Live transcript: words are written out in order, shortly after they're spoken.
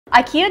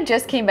IKEA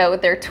just came out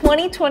with their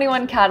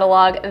 2021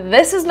 catalog.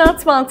 This is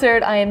not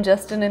sponsored, I am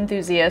just an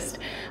enthusiast.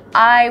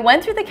 I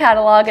went through the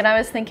catalog and I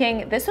was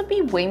thinking this would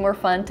be way more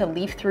fun to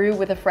leaf through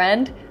with a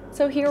friend.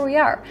 So here we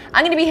are.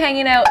 I'm gonna be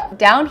hanging out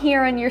down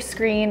here on your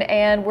screen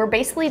and we're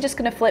basically just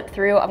gonna flip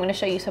through. I'm gonna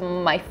show you some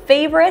of my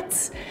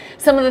favorites,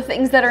 some of the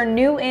things that are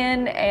new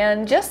in,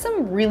 and just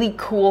some really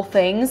cool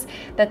things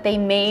that they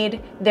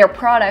made their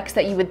products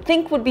that you would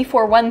think would be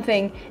for one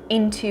thing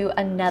into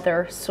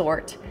another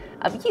sort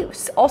of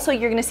use. Also,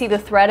 you're gonna see the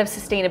thread of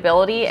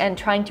sustainability and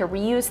trying to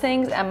reuse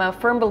things. I'm a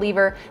firm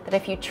believer that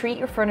if you treat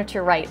your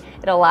furniture right,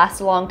 it'll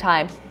last a long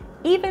time,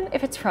 even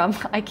if it's from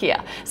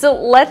IKEA. So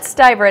let's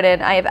dive right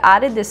in. I have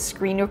added this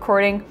screen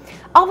recording.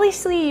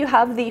 Obviously, you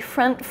have the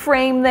front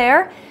frame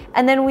there,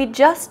 and then we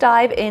just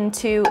dive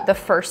into the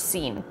first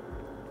scene.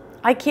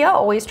 IKEA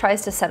always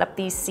tries to set up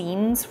these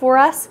scenes for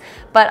us,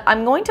 but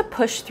I'm going to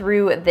push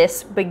through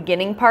this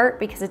beginning part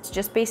because it's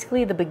just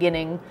basically the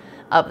beginning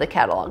of the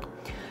catalog.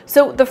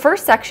 So the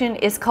first section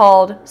is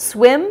called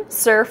Swim,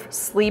 Surf,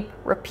 Sleep,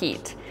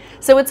 Repeat.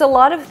 So it's a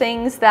lot of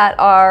things that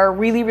are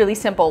really, really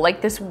simple.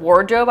 Like this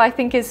wardrobe I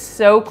think is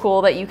so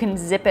cool that you can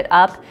zip it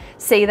up,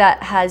 say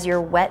that has your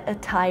wet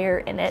attire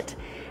in it.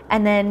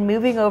 And then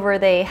moving over,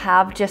 they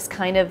have just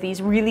kind of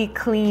these really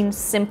clean,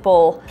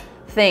 simple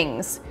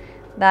things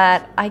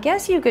that I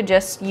guess you could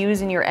just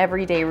use in your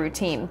everyday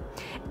routine.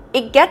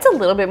 It gets a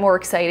little bit more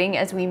exciting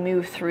as we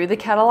move through the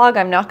catalog,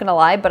 I'm not gonna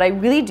lie, but I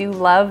really do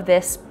love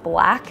this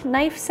black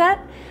knife set.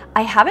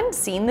 I haven't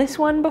seen this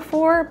one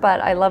before,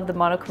 but I love the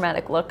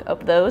monochromatic look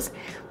of those.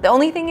 The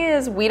only thing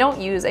is we don't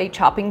use a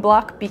chopping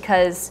block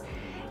because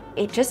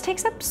it just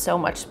takes up so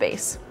much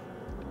space.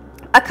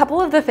 A couple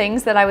of the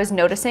things that I was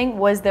noticing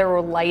was their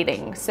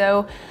lighting.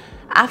 So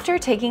after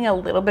taking a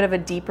little bit of a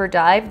deeper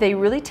dive, they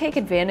really take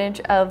advantage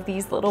of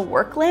these little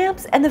work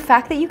lamps, and the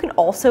fact that you can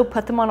also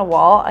put them on a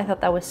wall, I thought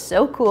that was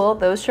so cool.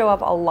 Those show up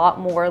a lot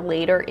more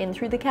later in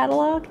through the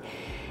catalog.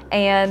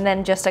 And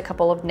then just a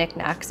couple of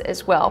knickknacks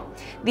as well.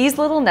 These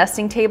little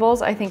nesting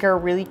tables I think are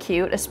really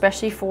cute,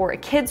 especially for a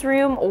kid's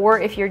room or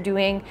if you're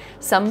doing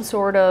some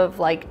sort of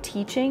like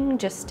teaching,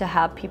 just to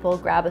have people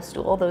grab a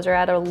stool. Those are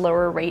at a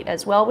lower rate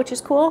as well, which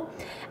is cool.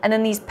 And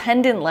then these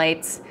pendant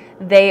lights,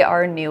 they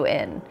are new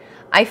in.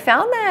 I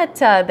found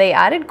that they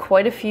added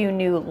quite a few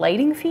new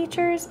lighting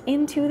features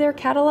into their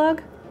catalog,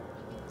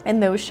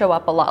 and those show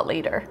up a lot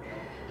later.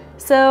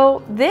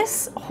 So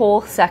this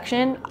whole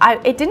section,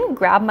 it didn't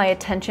grab my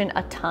attention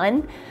a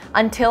ton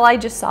until I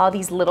just saw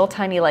these little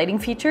tiny lighting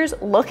features.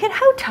 Look at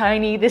how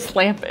tiny this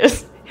lamp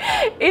is.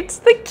 It's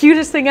the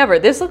cutest thing ever.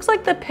 This looks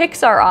like the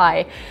Pixar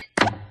eye.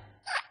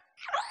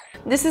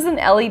 This is an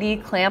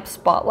LED clamp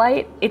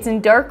spotlight. It's in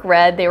dark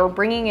red. They were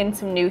bringing in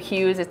some new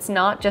hues. It's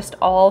not just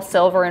all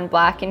silver and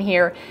black in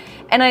here.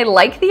 And I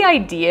like the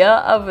idea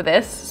of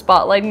this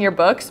spotlight in your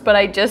books, but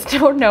I just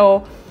don't know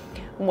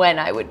when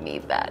I would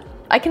need that.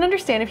 I can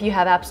understand if you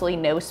have absolutely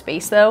no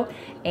space though,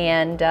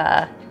 and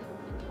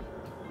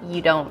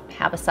you don't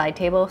have a side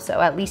table, so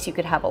at least you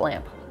could have a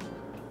lamp.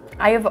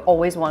 I have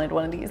always wanted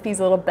one of these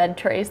little bed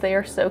trays. They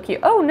are so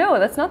cute. Oh no,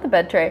 that's not the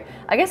bed tray.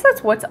 I guess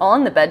that's what's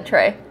on the bed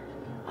tray.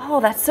 Oh,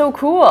 that's so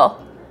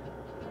cool.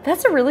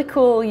 That's a really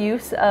cool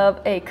use of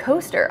a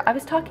coaster. I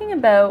was talking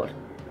about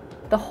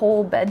the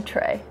whole bed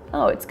tray.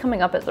 Oh, it's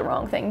coming up as the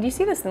wrong thing. Do you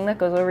see this thing that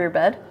goes over your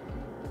bed?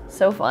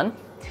 So fun.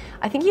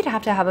 I think you'd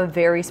have to have a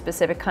very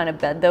specific kind of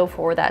bed though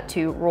for that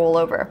to roll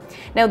over.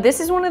 Now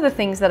this is one of the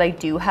things that I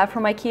do have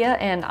from IKEA,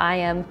 and I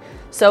am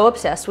so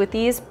obsessed with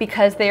these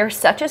because they are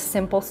such a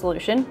simple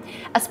solution,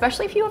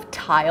 especially if you have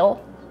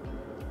tile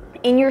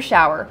in your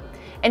shower.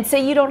 And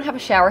say you don't have a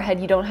shower head,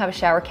 you don't have a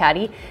shower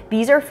caddy,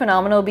 these are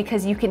phenomenal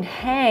because you can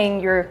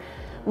hang your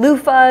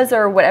loofahs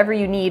or whatever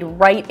you need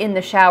right in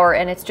the shower,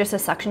 and it's just a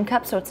suction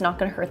cup, so it's not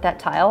gonna hurt that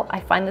tile. I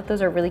find that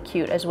those are really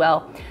cute as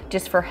well,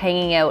 just for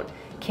hanging out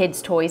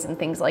kids' toys and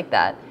things like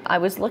that. I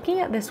was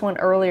looking at this one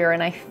earlier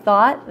and I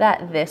thought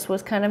that this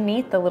was kind of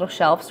neat, the little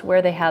shelves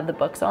where they have the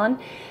books on.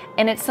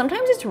 And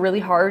sometimes it's really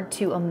hard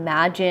to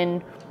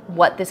imagine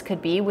what this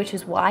could be, which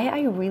is why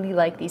I really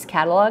like these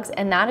catalogs.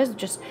 And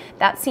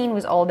that scene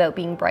was all about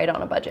being bright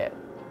on a budget.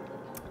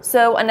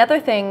 So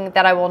another thing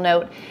that I will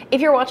note,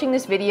 if you're watching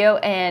this video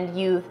and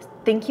you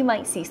think you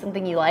might see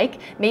something you like,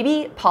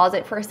 maybe pause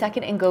it for a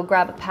second and go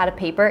grab a pad of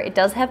paper. It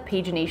does have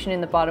pagination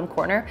in the bottom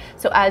corner.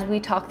 So as we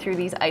talk through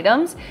these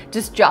items,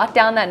 just jot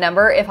down that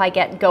number if I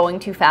get going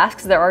too fast,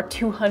 because there are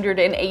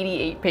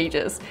 288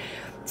 pages.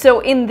 So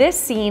in this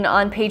scene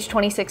on page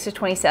 26 to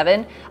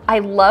 27, I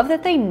love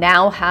that they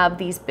now have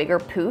these bigger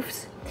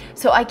poofs.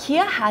 So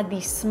IKEA had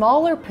these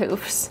smaller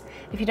poofs.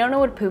 If you don't know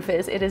what a poof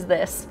is, it is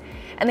this.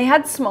 And they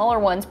had smaller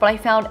ones, but I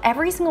found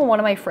every single one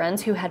of my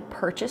friends who had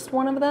purchased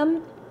one of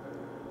them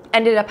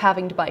ended up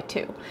having to buy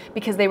two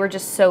because they were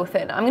just so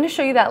thin. I'm gonna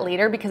show you that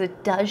later because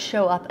it does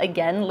show up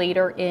again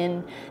later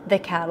in the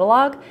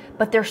catalog,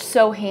 but they're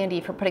so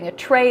handy for putting a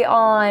tray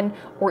on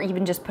or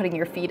even just putting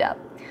your feet up.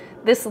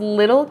 This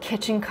little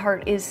kitchen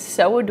cart is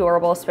so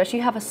adorable, especially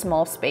if you have a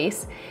small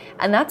space.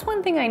 And that's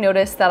one thing I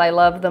noticed that I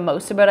love the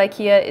most about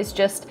IKEA is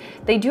just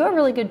they do a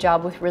really good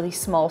job with really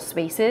small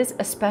spaces,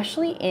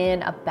 especially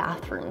in a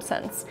bathroom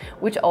sense,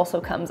 which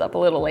also comes up a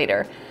little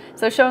later.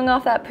 So showing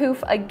off that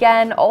poof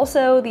again.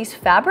 Also, these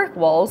fabric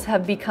walls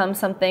have become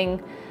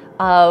something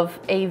of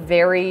a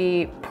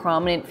very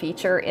prominent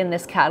feature in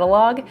this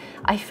catalog.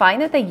 I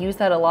find that they use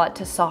that a lot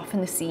to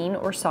soften the scene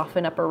or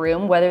soften up a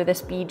room, whether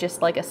this be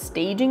just like a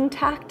staging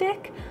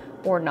tactic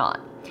or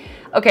not.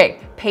 Okay,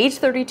 page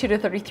 32 to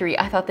 33.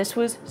 I thought this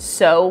was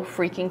so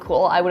freaking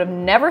cool. I would have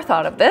never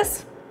thought of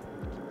this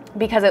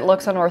because it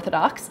looks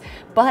unorthodox,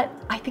 but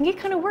I think it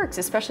kind of works,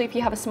 especially if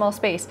you have a small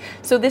space.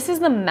 So this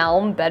is the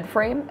Malm bed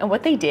frame, and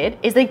what they did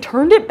is they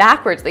turned it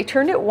backwards. They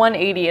turned it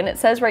 180, and it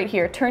says right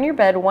here, turn your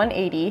bed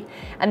 180,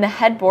 and the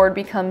headboard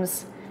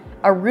becomes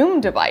a room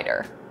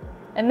divider.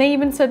 And they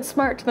even said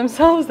smart to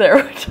themselves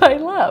there, which I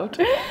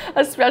loved,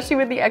 especially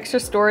with the extra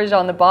storage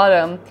on the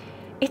bottom.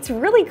 It's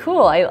really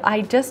cool.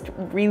 I just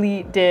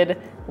really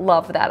did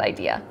love that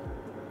idea.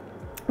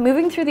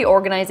 Moving through the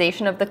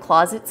organization of the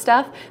closet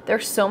stuff,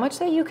 there's so much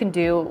that you can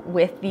do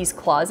with these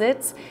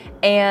closets,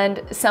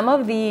 and some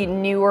of the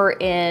newer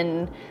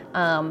in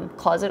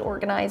closet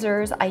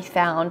organizers I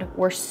found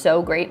were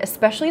so great,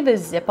 especially the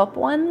zip up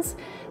ones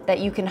that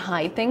you can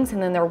hide things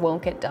and then there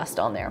won't get dust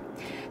on there.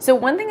 So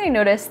one thing I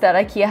noticed that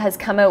IKEA has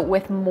come out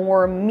with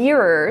more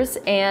mirrors,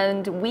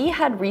 and we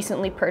had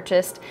recently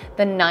purchased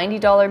the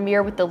 $90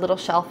 mirror with the little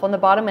shelf on the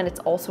bottom, and it's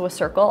also a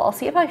circle. I'll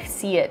see if I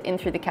see it in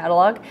through the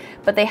catalog,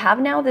 but they have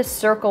now this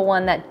circle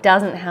one that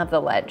doesn't have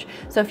the ledge.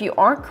 So if you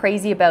aren't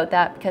crazy about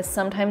that, because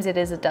sometimes it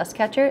is a dust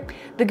catcher,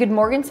 the Good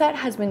Morgan set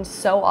has been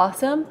so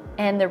awesome,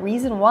 and the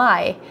reason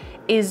why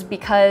is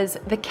because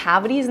the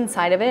cavities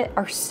inside of it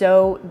are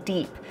so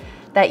deep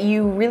that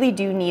you really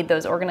do need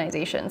those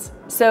organizations.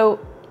 So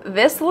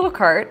this little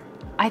cart,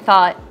 I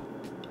thought,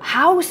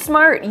 how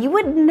smart. You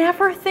would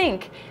never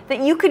think that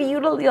you could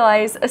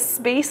utilize a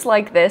space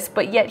like this,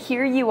 but yet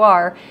here you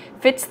are,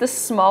 fits the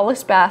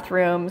smallest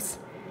bathrooms,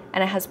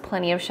 and it has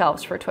plenty of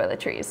shelves for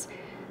toiletries.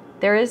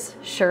 There is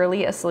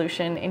surely a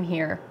solution in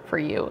here for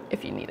you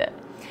if you need it.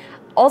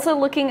 Also,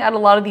 looking at a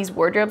lot of these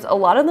wardrobes, a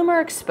lot of them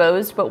are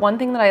exposed, but one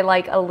thing that I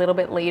like a little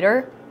bit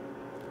later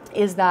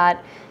is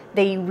that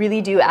they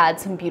really do add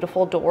some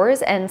beautiful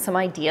doors and some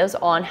ideas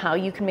on how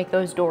you can make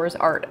those doors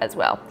art as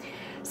well.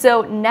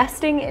 So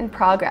nesting in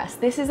progress.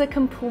 This is a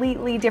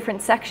completely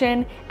different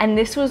section, and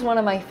this was one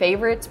of my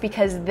favorites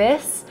because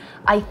this,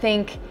 I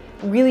think,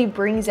 really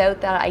brings out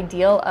that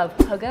ideal of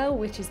hygge,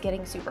 which is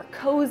getting super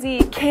cozy,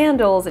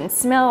 candles and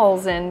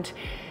smells and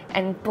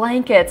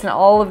blankets and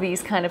all of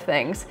these kind of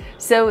things.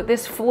 So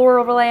this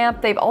floral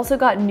lamp, they've also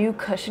got new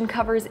cushion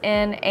covers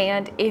in,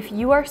 and if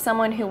you are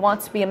someone who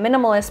wants to be a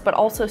minimalist but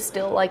also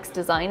still likes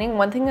designing,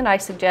 one thing that I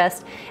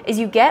suggest is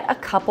you get a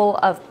couple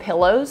of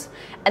pillows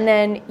and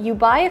then you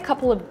buy a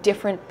couple of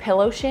different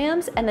pillow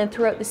shams, and then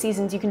throughout the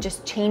seasons you can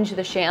just change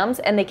the shams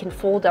and they can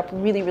fold up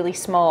really, really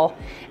small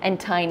and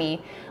tiny,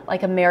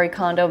 like a Marie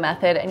Kondo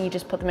method, and you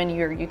just put them in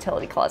your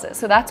utility closet.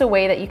 So that's a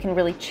way that you can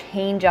really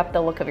change up the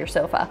look of your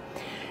sofa.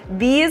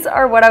 These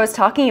are what I was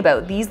talking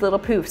about, these little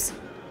poofs.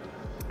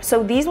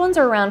 So these ones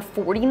are around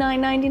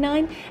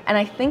 $49.99, and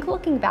I think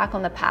looking back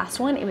on the past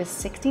one, it was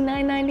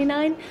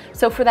 $69.99.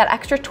 So for that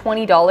extra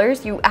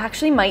 $20, you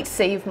actually might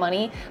save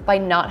money by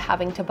not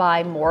having to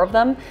buy more of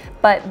them.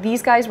 But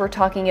these guys we're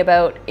talking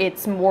about,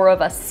 it's more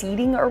of a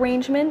seating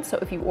arrangement. So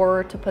if you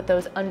were to put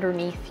those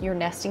underneath your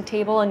nesting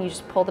table and you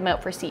just pull them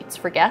out for seats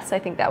for guests, I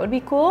think that would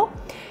be cool.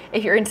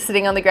 If you're into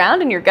sitting on the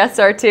ground and your guests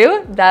are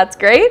too, that's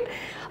great.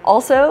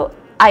 Also,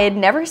 I had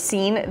never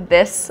seen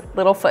this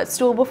little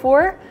footstool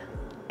before,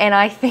 and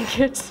I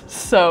think it's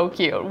so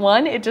cute.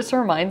 One, it just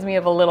reminds me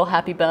of a little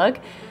happy bug,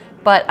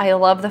 but I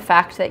love the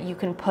fact that you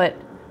can put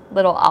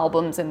little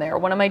albums in there.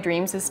 One of my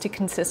dreams is to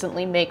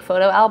consistently make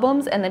photo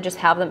albums and then just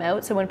have them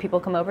out so when people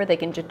come over, they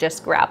can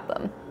just grab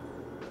them.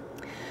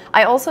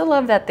 I also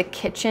love that the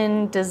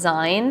kitchen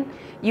design,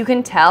 you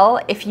can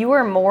tell if you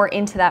are more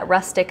into that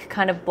rustic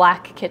kind of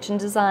black kitchen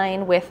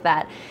design with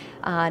that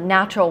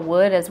natural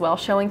wood as well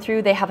showing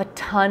through, they have a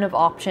ton of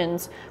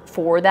options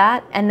for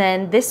that. And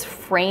then this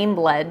frame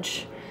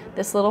ledge,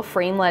 this little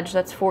frame ledge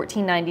that's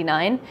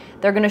 $14.99,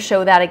 they're gonna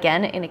show that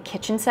again in a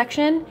kitchen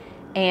section,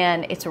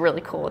 and it's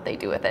really cool what they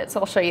do with it. So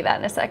I'll show you that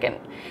in a second.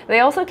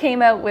 They also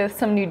came out with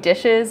some new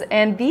dishes,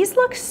 and these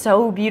look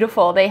so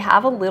beautiful. They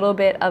have a little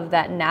bit of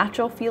that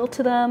natural feel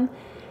to them.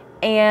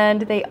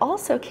 And they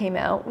also came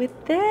out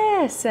with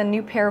this, a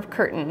new pair of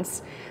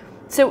curtains.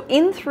 So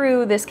in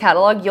through this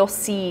catalog, you'll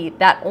see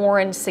that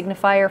orange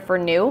signifier for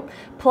new,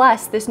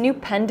 plus this new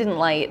pendant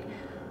light.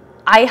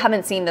 I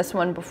haven't seen this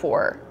one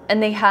before,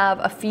 and they have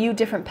a few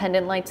different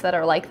pendant lights that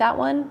are like that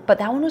one, but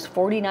that one was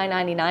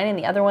 $49.99, and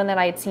the other one that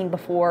I had seen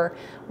before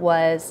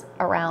was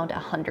around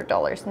 $100,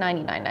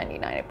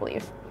 $99.99, I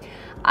believe.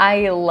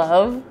 I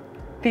love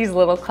these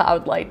little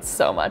cloud lights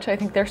so much. I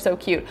think they're so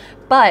cute,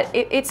 but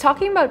it's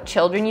talking about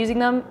children using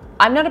them.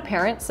 I'm not a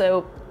parent,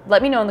 so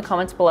let me know in the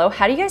comments below,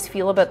 how do you guys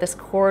feel about this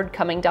cord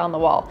coming down the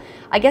wall?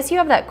 I guess you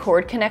have that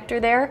cord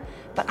connector there,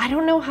 but I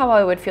don't know how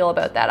I would feel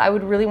about that. I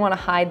would really want to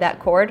hide that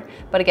cord,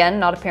 but again,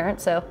 not a parent,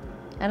 so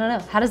I don't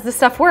know. How does this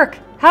stuff work?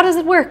 How does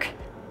it work?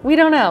 We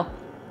don't know.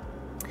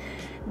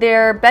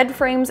 They're bed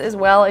frames as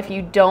well. If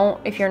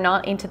you're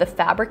not into the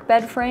fabric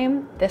bed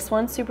frame, this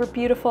one's super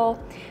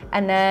beautiful.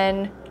 And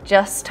then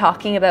just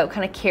talking about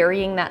kind of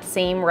carrying that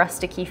same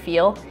rustic-y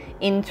feel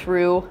in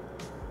through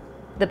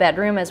the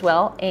bedroom as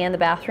well, and the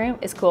bathroom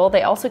is cool.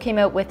 They also came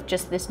out with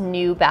just this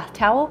new bath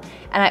towel,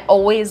 and I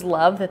always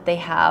love that they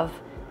have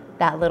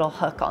that little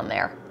hook on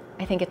there.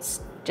 I think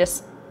it's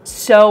just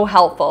so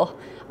helpful.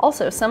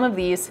 Also, some of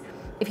these,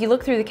 if you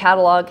look through the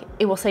catalog,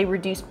 it will say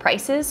reduced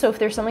prices. So if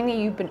there's something that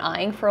you've been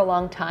eyeing for a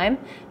long time,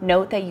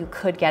 note that you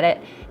could get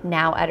it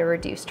now at a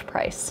reduced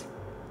price.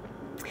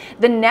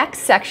 The next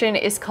section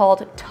is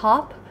called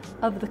Top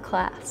of the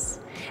Class.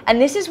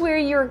 And this is where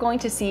you're going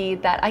to see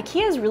that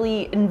IKEA is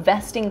really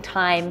investing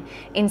time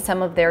in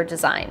some of their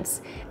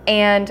designs.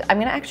 And I'm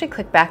gonna actually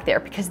click back there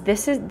because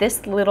this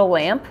little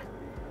lamp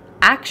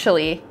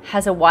actually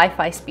has a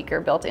Wi-Fi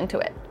speaker built into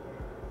it.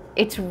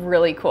 It's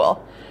really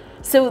cool.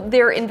 So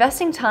they're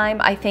investing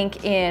time, I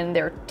think, in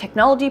their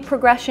technology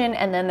progression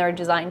and then their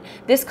design.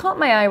 This caught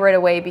my eye right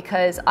away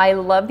because I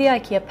love the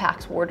IKEA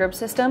PAX wardrobe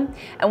system.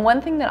 And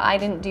one thing that I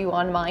didn't do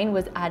on mine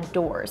was add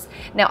doors.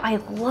 Now, I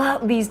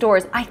love these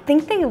doors. I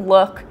think they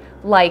look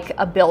like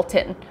a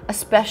built-in,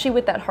 especially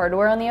with that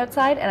hardware on the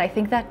outside. And I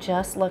think that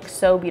just looks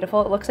so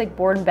beautiful. It looks like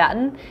board and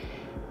batten,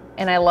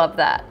 and I love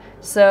that.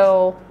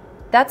 So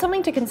that's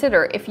something to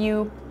consider if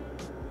you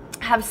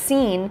have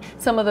seen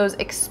some of those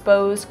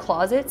exposed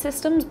closet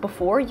systems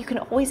before. You can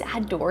always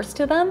add doors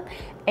to them,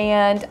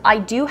 and I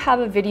do have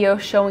a video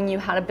showing you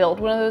how to build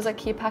one of those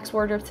IKEA PAX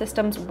wardrobe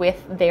systems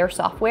with their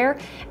software,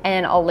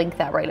 and I'll link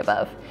that right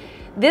above.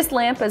 This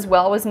lamp as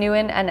well was new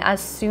in, and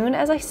as soon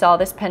as I saw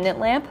this pendant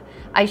lamp,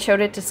 I showed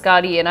it to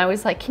Scotty and I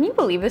was like, can you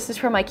believe this is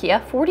from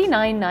IKEA?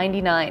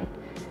 $49.99.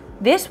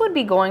 This would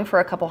be going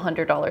for a couple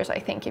 $100s, I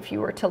think, if you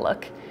were to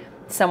look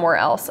somewhere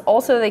else.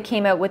 Also, they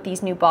came out with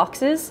these new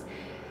boxes,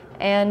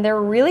 and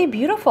they're really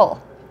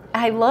beautiful.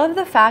 I love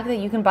the fact that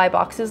you can buy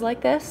boxes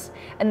like this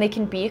and they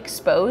can be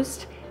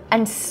exposed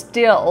and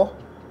still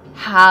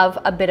have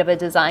a bit of a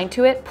design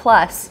to it.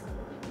 Plus,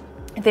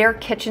 their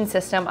kitchen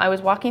system, I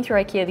was walking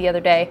through IKEA the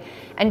other day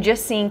and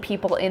just seeing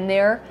people in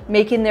there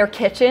making their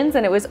kitchens,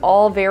 and it was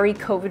all very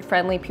COVID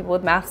friendly, people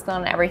with masks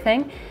on and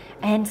everything.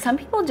 And some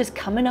people just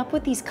coming up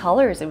with these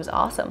colors. It was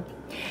awesome.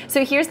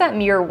 So here's that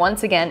mirror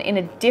once again in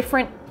a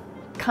different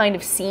kind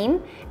of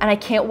scene, and I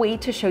can't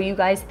wait to show you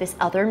guys this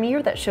other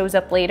mirror that shows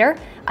up later.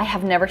 I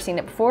have never seen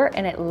it before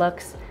and it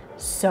looks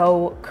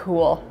so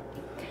cool.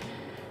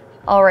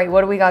 All right,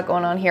 what do we got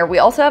going on here? We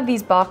also have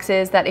these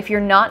boxes that if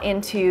you're not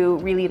into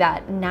really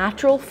that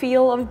natural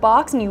feel of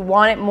box and you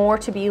want it more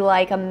to be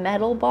like a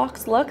metal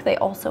box look, they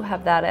also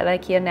have that at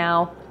IKEA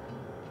now.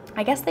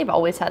 I guess they've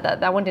always had that.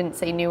 That one didn't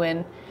say new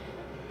in.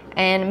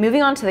 And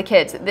moving on to the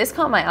kids, this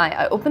caught my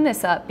eye. I opened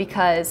this up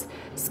because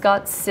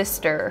Scott's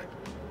sister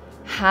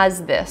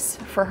has this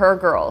for her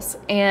girls,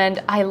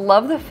 and I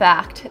love the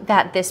fact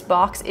that this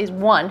box is,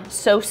 one,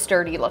 so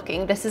sturdy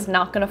looking. This is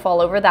not going to fall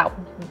over. That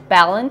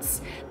balance,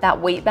 that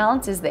weight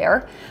balance is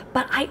there.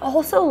 But I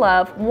also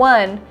love,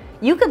 one,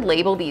 you could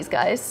label these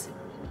guys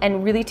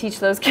and really teach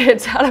those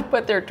kids how to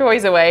put their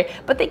toys away,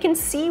 but they can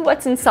see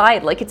what's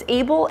inside. Like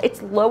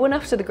it's low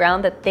enough to the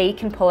ground that they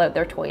can pull out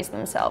their toys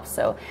themselves.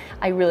 So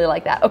I really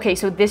like that. Okay,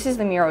 so this is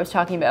the mirror I was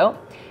talking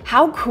about.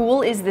 How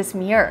cool is this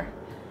mirror?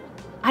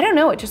 I don't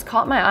know, it just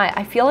caught my eye.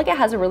 I feel like it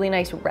has a really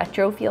nice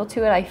retro feel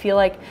to it. I feel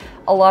like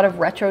a lot of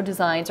retro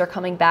designs are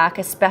coming back,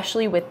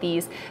 especially with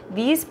these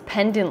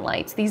pendant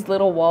lights, these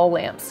little wall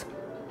lamps.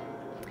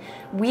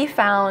 We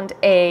found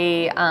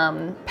a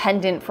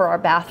pendant for our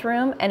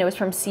bathroom, and it was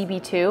from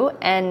CB2,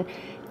 and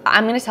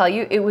I'm gonna tell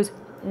you, it was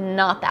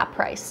not that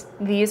price.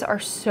 These are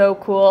so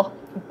cool,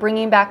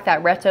 bringing back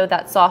that retro,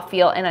 that soft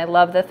feel, and I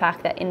love the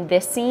fact that in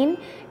this scene,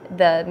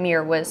 the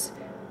mirror was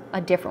a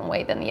different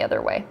way than the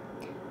other way.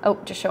 Oh,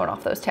 just showing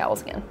off those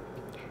towels again.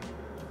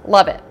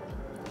 Love it,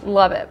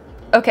 love it.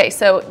 Okay,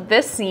 so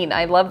this scene,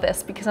 I love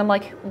this because I'm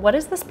like, what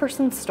is this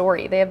person's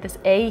story? They have this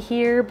A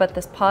here, but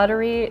this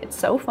pottery, it's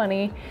so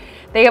funny.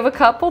 They have a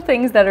couple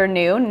things that are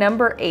new.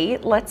 Number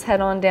 8, let's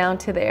head on down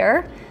to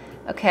there.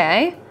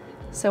 Okay,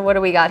 so what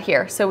do we got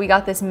here? So we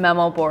got this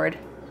memo board.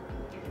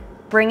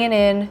 Bringing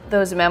in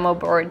those memo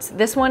boards.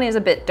 This one is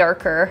a bit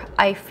darker.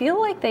 I feel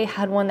like they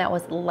had one that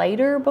was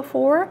lighter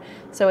before,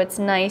 so it's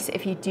nice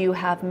if you do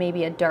have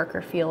maybe a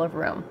darker feel of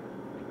room.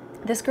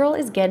 This girl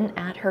is getting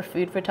at her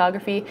food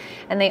photography,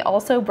 and they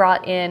also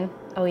brought in,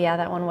 oh yeah,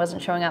 that one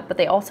wasn't showing up, but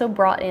they also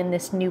brought in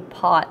this new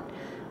pot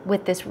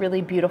with this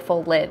really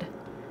beautiful lid.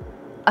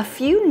 A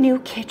few new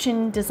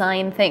kitchen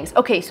design things.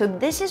 Okay, so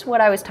this is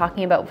what I was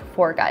talking about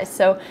before, guys.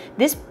 So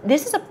this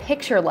is a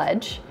picture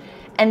ledge,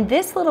 and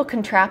this little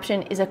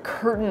contraption is a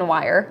curtain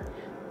wire,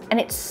 and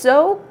it's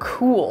so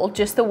cool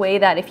just the way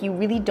that if you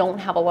really don't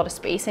have a lot of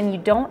space and you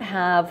don't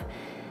have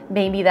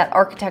maybe that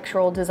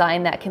architectural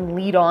design that can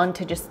lead on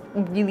to just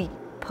really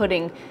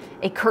putting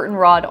a curtain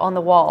rod on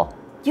the wall.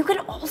 You could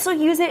also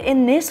use it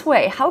in this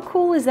way. How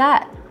cool is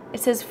that? It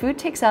says food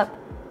takes up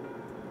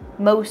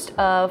most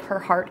of her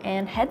heart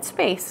and head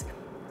space.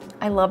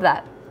 I love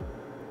that.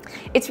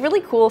 It's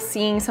really cool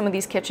seeing some of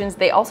these kitchens.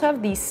 They also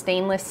have these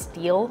stainless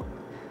steel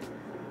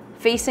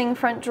facing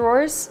front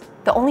drawers.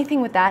 The only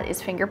thing with that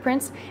is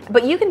fingerprints,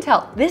 but you can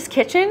tell this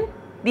kitchen,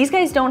 these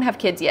guys don't have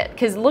kids yet,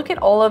 because look at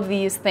all of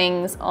these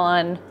things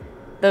on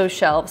those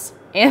shelves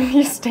and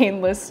these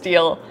stainless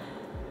steel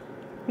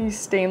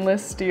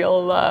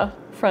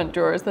front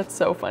drawers. That's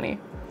so funny.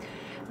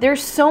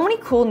 There's so many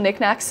cool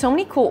knickknacks, so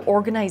many cool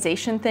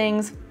organization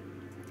things.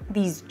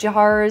 These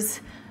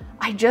jars,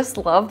 I just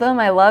love them.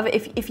 I love,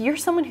 if you're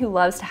someone who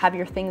loves to have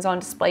your things on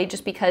display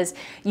just because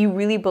you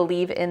really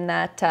believe in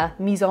that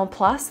mise en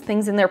place,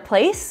 things in their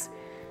place,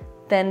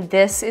 then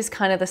this is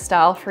kind of the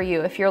style for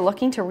you if you're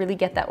looking to really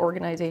get that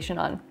organization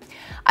on.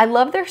 I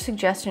love their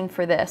suggestion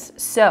for this.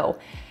 So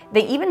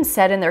they even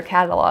said in their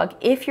catalog,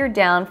 if you're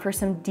down for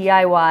some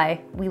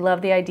DIY, we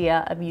love the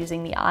idea of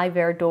using the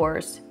iVer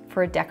doors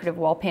for a decorative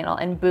wall panel.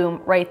 And boom,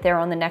 right there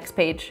on the next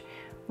page.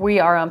 We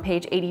are on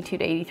page 82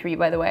 to 83,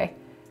 by the way.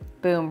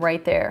 Boom,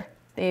 right there.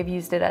 They have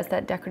used it as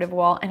that decorative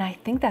wall, and I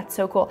think that's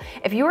so cool.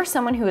 If you are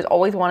someone who has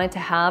always wanted to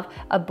have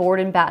a board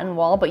and batten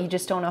wall, but you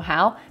just don't know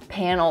how,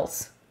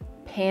 panels.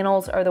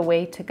 Panels are the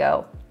way to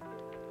go.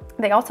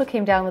 They also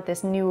came down with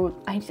this new,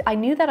 I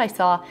knew that I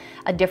saw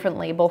a different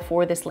label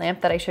for this lamp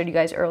that I showed you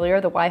guys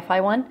earlier, the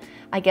Wi-Fi one.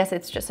 I guess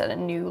it's just at a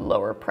new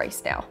lower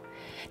price now.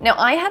 Now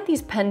I had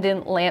these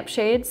pendant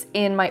lampshades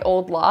in my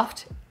old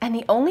loft, and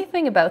the only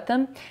thing about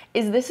them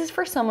is this is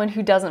for someone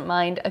who doesn't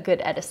mind a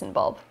good Edison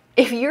bulb.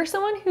 If you're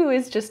someone who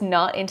is just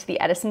not into the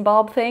Edison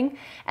bulb thing,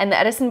 and the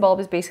Edison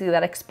bulb is basically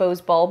that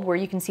exposed bulb where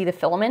you can see the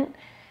filament,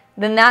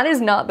 then that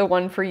is not the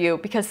one for you,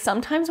 because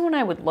sometimes when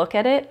I would look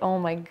at it, oh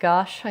my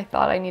gosh, I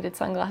thought I needed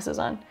sunglasses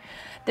on.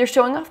 They're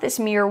showing off this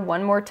mirror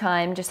one more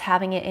time, just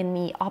having it in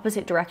the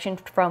opposite direction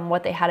from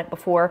what they had it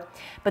before,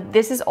 but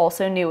this is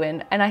also new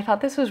in, and I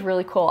thought this was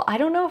really cool. I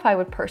don't know if I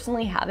would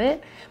personally have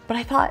it, but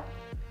I thought,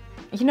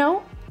 you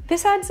know,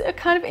 this adds a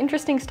kind of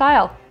interesting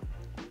style.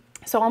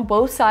 So on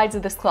both sides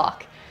of this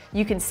clock,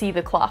 you can see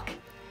the clock.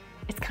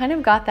 It's kind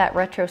of got that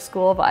retro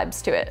school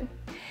vibes to it.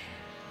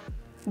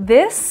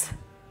 This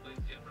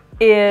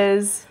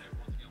is,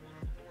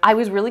 I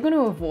was really going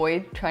to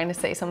avoid trying to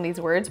say some of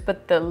these words,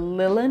 but the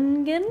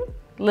Lillingen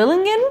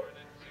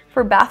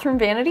for bathroom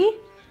vanity.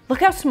 Look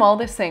how small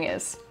this thing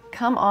is.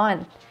 Come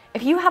on.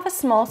 If you have a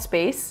small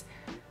space,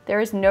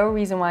 there is no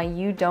reason why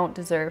you don't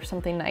deserve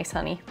something nice,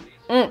 honey.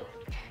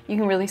 You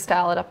can really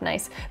style it up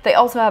nice. They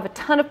also have a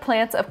ton of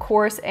plants, of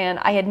course, and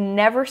I had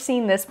never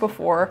seen this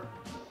before.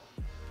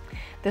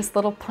 This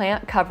little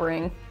plant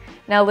covering.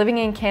 Now living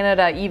in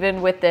Canada,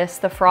 even with this,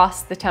 the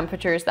frost, the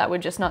temperatures, that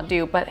would just not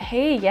do. But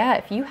hey, yeah,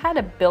 if you had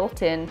a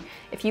built-in,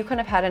 if you kind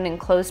of had an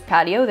enclosed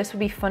patio, this would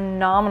be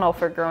phenomenal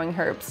for growing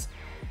herbs.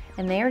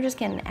 And they are just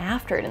getting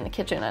after it in the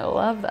kitchen. I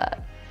love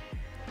that.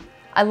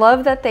 I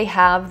love that they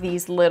have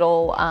these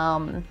little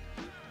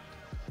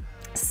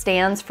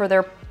stands for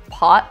their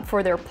pot,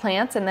 for their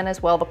plants, and then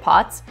as well the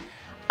pots.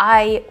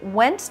 I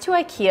went to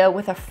IKEA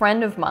with a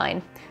friend of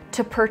mine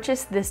to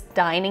purchase this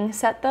dining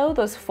set though,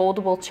 those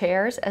foldable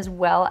chairs, as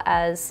well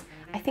as,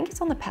 I think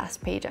it's on the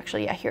past page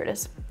actually, yeah, here it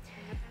is.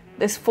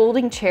 This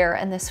folding chair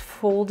and this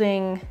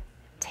folding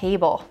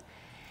table.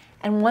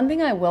 And one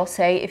thing I will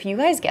say, if you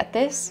guys get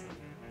this,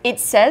 it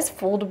says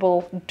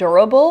foldable,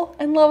 durable,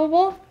 and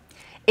lovable.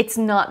 It's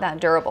not that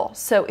durable.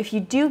 So if you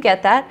do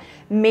get that,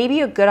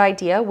 maybe a good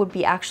idea would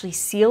be actually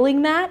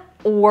sealing that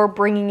or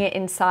bringing it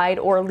inside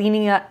or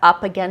leaning it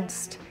up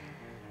against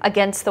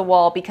the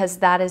wall, because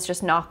that is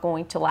just not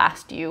going to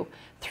last you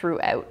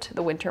throughout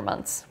the winter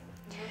months.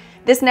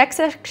 This next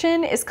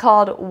section is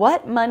called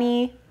What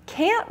Money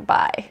Can't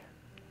Buy.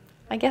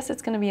 I guess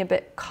it's going to be a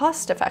bit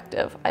cost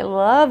effective. I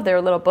love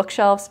their little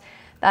bookshelves.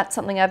 That's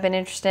something I've been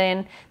interested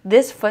in.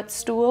 This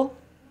footstool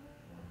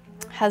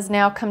has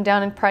now come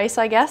down in price,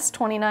 I guess,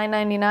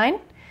 $29.99.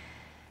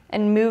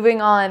 And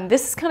moving on,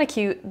 this is kind of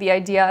cute, the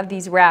idea of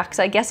these racks.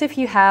 I guess if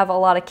you have a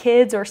lot of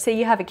kids, or say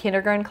you have a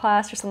kindergarten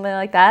class or something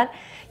like that,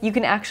 you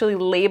can actually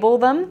label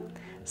them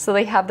so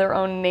they have their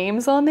own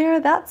names on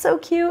there. That's so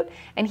cute.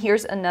 And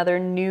here's another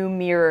new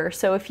mirror.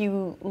 So if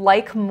you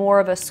like more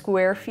of a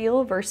square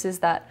feel versus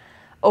that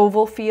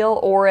oval feel,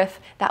 or if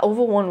that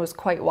oval one was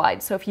quite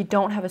wide, so if you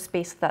don't have a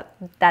space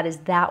that is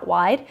that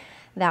wide,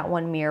 that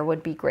one mirror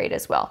would be great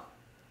as well.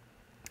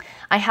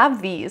 I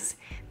have these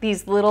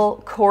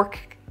little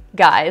cork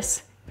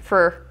guys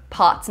for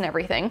pots and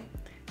everything.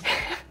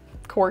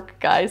 Cork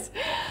guys.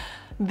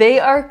 They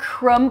are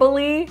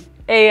crumbly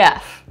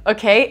AF,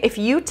 okay? If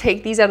you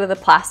take these out of the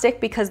plastic,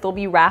 because they'll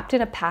be wrapped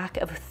in a pack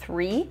of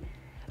 3,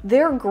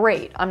 they're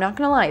great. I'm not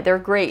gonna lie, they're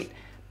great.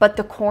 But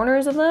the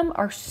corners of them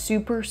are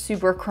super,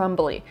 super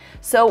crumbly.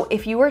 So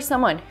if you are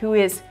someone who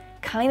is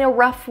kind of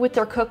rough with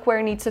their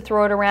cookware, needs to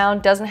throw it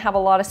around, doesn't have a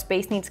lot of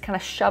space, needs to kind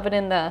of shove it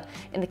in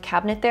the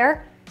cabinet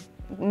there,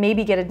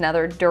 maybe get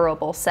another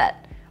durable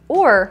set.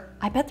 Or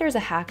I bet there's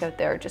a hack out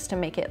there just to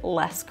make it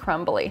less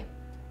crumbly.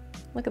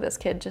 Look at this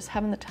kid just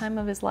having the time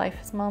of his life.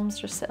 His mom's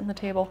just sitting at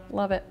the table.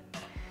 Love it.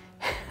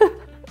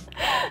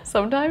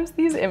 Sometimes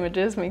these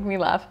images make me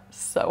laugh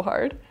so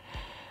hard.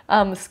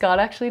 Scott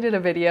actually did a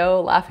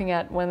video laughing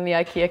at one of the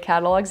IKEA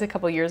catalogs a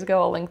couple years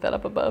ago. I'll link that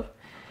up above.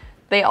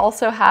 They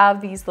also have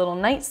these little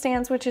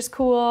nightstands, which is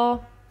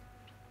cool.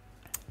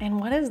 And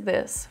what is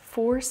this?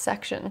 4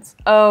 sections.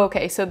 Oh,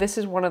 okay, so this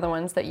is one of the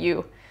ones that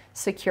you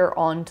secure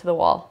onto the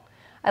wall.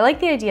 I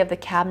like the idea of the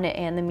cabinet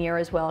and the mirror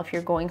as well if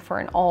you're going for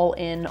an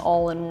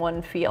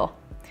all-in-one feel.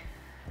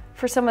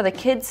 For some of the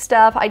kids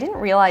stuff, I didn't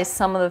realize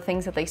some of the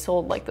things that they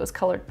sold, like those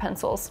colored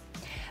pencils.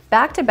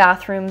 Back to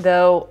bathroom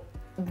though,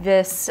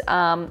 this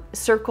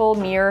circle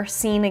mirror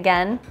scene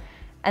again,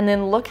 and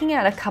then looking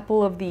at a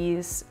couple of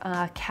these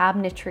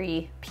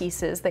cabinetry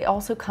pieces, they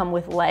also come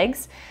with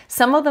legs.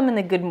 Some of them in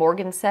the Good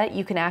Morgan set,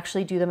 you can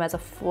actually do them as a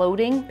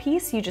floating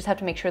piece. You just have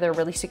to make sure they're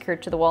really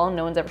secured to the wall and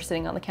no one's ever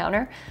sitting on the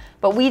counter.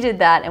 But we did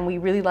that and we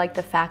really like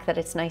the fact that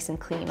it's nice and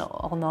clean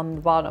on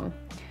the bottom.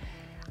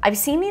 I've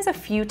seen these a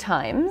few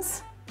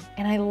times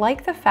and I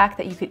like the fact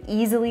that you could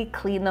easily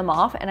clean them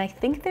off, and I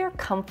think they're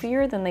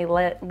comfier than they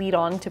lead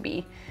on to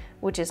be,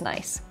 which is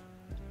nice.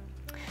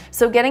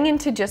 So getting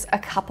into just a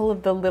couple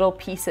of the little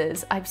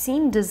pieces, I've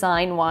seen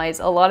design-wise,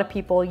 a lot of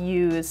people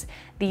use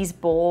these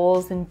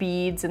bowls and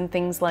beads and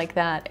things like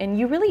that, and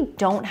you really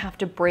don't have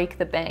to break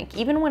the bank,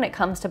 even when it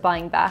comes to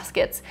buying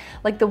baskets.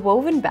 Like the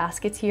woven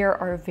baskets here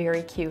are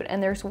very cute,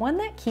 and there's one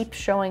that keeps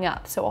showing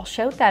up, so I'll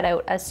shout that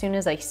out as soon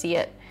as I see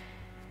it.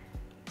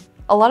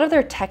 A lot of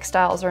their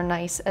textiles are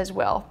nice as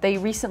well. They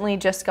recently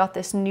just got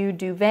this new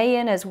duvet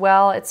in as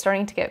well. It's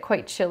starting to get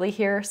quite chilly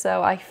here,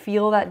 so I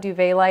feel that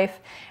duvet life.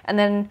 And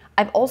then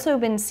I've also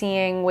been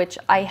seeing, which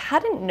I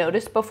hadn't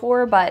noticed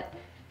before, but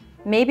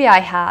maybe I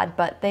had,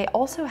 but they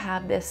also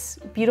have this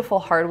beautiful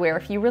hardware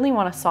if you really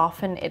want to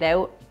soften it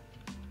out.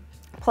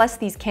 Plus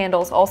these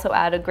candles also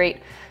add a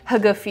great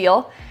hygge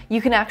feel.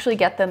 You can actually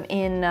get them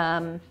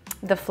in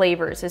the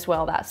flavors as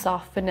well, that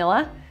soft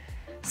vanilla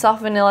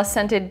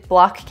scented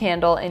block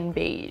candle in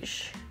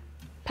beige.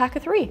 Pack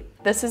of 3.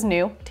 This is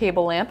new,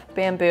 table lamp,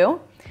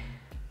 bamboo.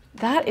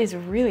 That is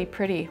really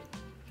pretty.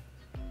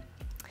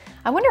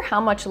 I wonder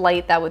how much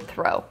light that would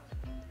throw.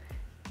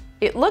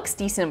 It looks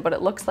decent, but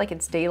it looks like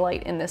it's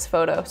daylight in this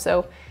photo,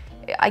 so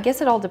I guess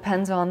it all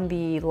depends on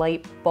the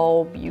light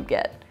bulb you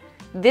get.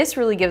 This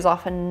really gives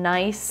off a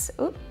nice,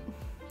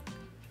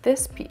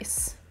 this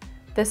piece,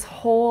 this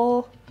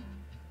whole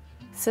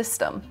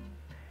system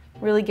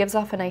really gives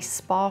off a nice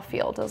spa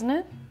feel, doesn't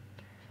it?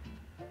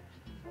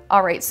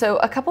 All right, so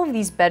a couple of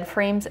these bed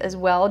frames as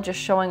well, just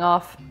showing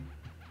off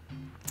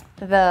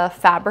the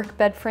fabric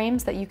bed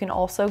frames that you can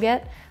also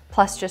get,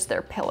 plus just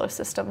their pillow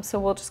system. So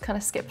we'll just kind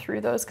of skip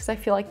through those because I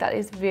feel like that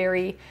is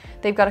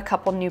they've got a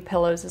couple new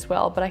pillows as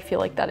well, but I feel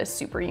like that is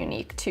super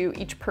unique to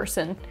each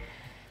person.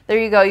 There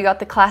you go, you got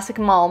the classic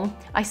malm.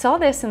 I saw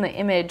this in the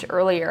image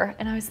earlier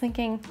and I was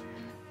thinking,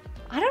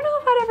 I don't know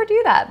if I'd ever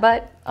do that,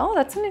 but oh,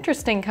 that's an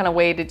interesting kind of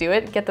way to do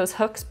it. Get those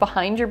hooks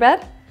behind your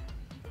bed.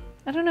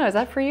 I don't know, is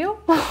that for you?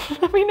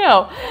 Let me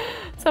know.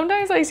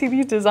 Sometimes I see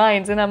these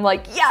designs and I'm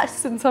like,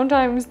 yes, and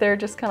sometimes they're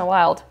just kind of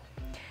wild.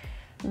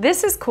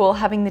 This is cool,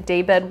 having the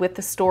daybed with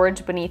the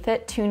storage beneath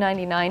it,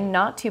 $2.99,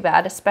 not too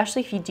bad,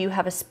 especially if you do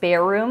have a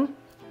spare room.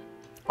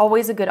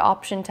 Always a good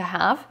option to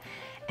have.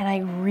 And I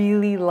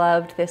really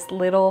loved this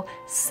little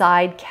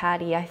side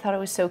caddy. I thought it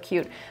was so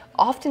cute.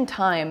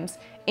 Oftentimes,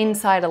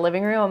 inside a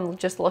living room, I'm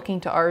just looking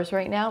to ours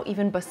right now,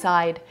 even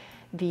beside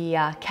the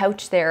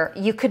couch there,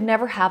 you could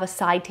never have a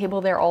side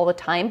table there all the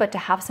time, but to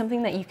have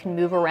something that you can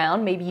move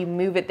around, maybe you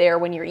move it there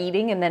when you're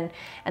eating and then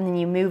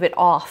you move it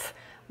off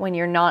when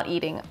you're not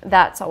eating,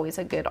 that's always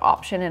a good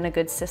option and a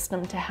good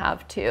system to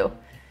have too.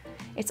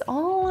 It's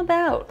all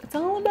about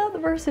the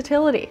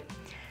versatility.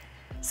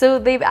 So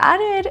they've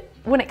added,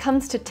 when it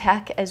comes to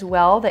tech as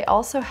well, they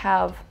also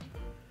have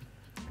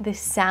this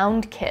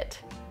sound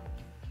kit.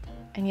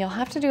 And you'll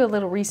have to do a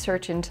little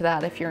research into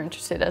that if you're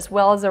interested, as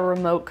well as a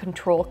remote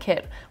control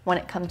kit when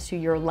it comes to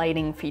your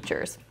lighting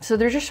features. So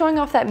they're just showing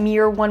off that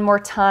mirror one more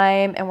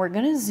time, and we're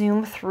gonna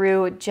zoom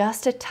through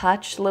just a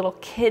touch, little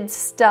kids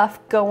stuff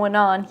going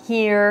on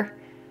here.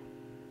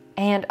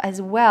 And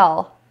as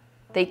well,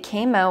 they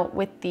came out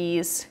with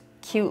these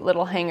cute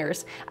little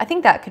hangers. I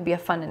think that could be a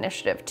fun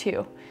initiative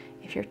too,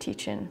 if you're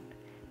teaching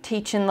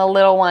the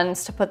little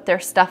ones to put their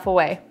stuff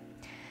away.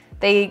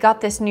 They got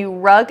this new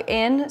rug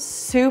in,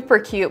 super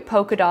cute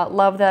polka dot.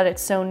 Love that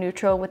it's so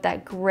neutral with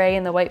that gray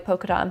and the white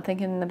polka dot. I'm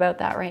thinking about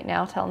that right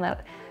now, telling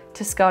that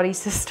to Scotty's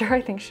sister.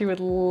 I think she would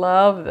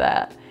love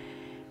that.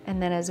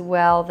 And then as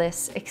well,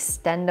 this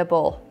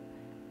extendable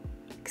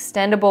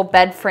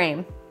bed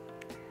frame.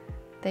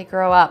 They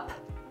grow up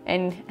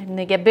and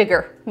they get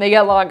bigger, they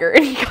get longer,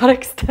 and you gotta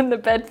extend the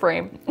bed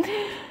frame.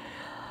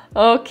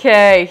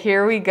 Okay,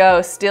 here we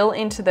go, still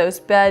into those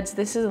beds.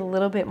 This is a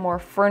little bit more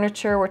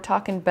furniture. We're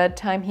talking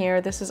bedtime here.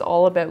 This is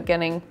all about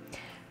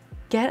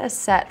get a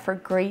set for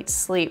great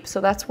sleep. So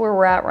that's where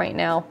we're at right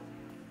now.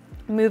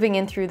 Moving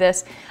in through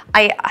this,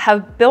 I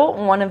have built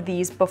one of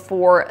these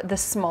before, the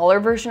smaller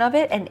version of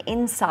it, and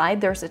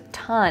inside there's a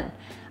ton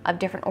of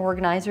different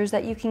organizers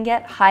that you can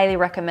get. Highly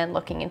recommend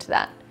looking into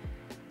that.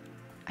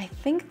 I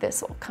think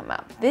this will come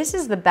up. This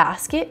is the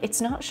basket.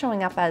 It's not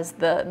showing up as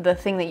the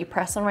thing that you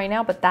press on right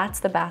now, but that's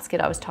the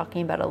basket I was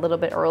talking about a little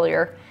bit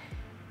earlier.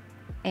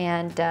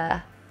 And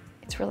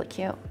it's really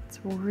cute. It's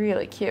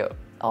really cute.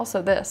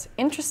 Also this,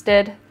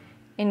 interested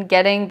in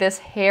getting this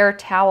hair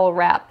towel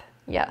wrap.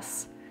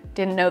 Yes,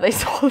 didn't know they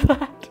sold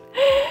that.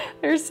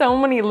 There's so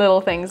many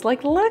little things.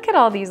 Like, look at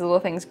all these little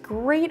things.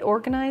 Great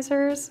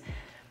organizers,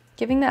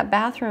 giving that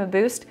bathroom a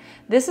boost.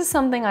 This is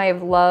something I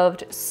have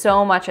loved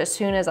so much as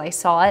soon as I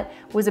saw it,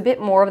 was a bit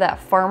more of that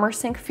farmer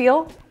sink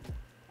feel.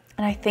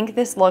 And I think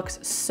this looks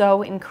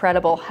so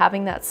incredible,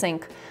 having that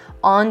sink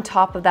on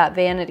top of that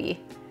vanity.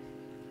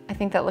 I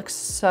think that looks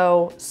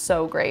so,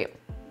 so great.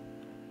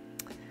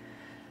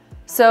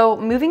 So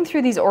moving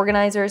through these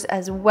organizers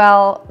as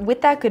well, with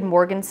that Good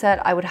Morgan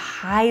set, I would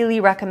highly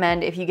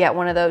recommend if you get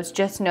one of those,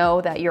 just know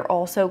that you're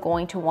also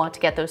going to want to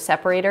get those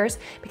separators,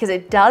 because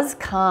it does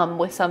come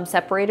with some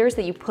separators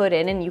that you put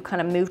in and you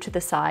kind of move to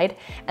the side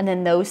and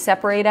then those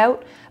separate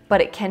out,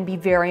 but it can be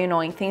very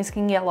annoying. Things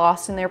can get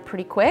lost in there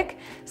pretty quick,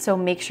 so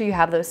make sure you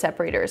have those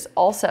separators.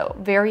 Also,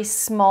 very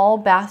small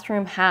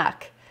bathroom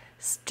hack.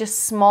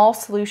 Just small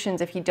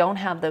solutions. If you don't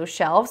have those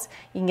shelves,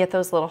 you can get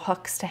those little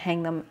hooks to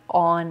hang them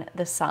on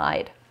the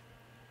side.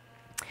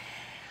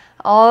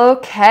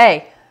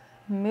 Okay,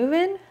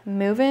 moving.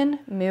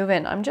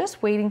 I'm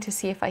just waiting to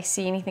see if I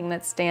see anything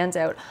that stands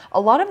out. A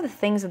lot of the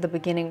things at the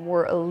beginning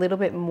were a little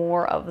bit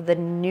more of the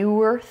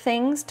newer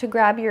things to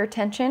grab your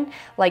attention.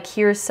 Like,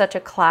 here's such a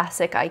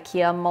classic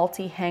IKEA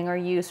multi-hanger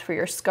use for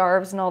your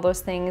scarves and all those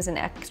things, and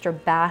extra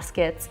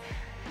baskets.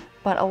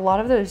 But a lot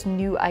of those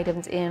new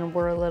items in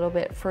were a little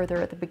bit further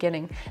at the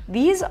beginning.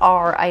 These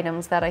are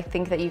items that I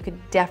think that you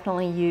could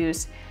definitely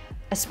use,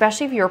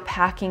 especially if you're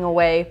packing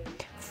away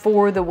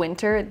for the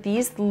winter.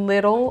 These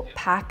little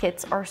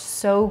packets are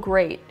so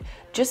great,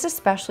 just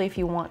especially if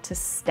you want to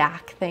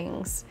stack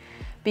things.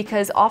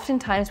 Because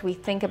oftentimes we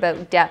think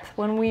about depth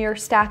when we are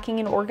stacking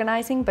and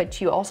organizing,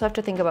 but you also have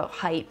to think about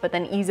height, but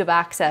then ease of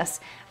access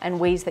and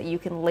ways that you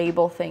can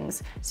label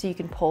things so you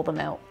can pull them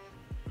out.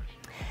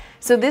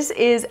 So this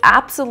is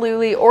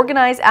absolutely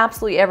organize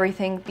absolutely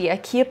everything, the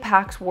IKEA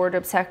PAX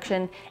wardrobe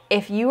section.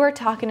 If you are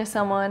talking to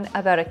someone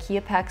about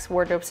IKEA PAX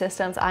wardrobe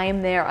systems, I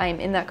am there, I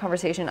am in that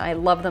conversation. I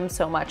love them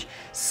so much.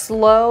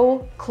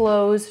 Slow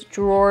close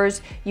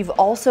drawers. You've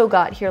also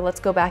got, here,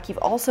 let's go back. You've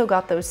also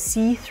got those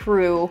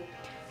see-through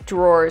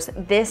drawers.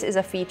 This is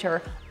a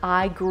feature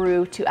I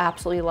grew to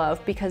absolutely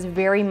love, because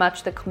very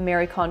much the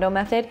Marie Kondo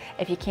method,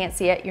 if you can't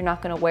see it, you're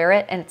not going to wear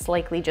it, and it's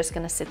likely just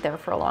going to sit there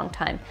for a long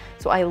time.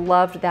 So I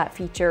loved that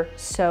feature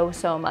so,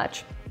 so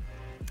much.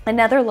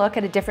 Another look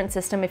at a different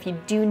system if you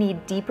do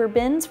need deeper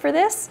bins for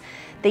this.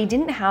 They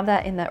didn't have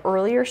that in the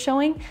earlier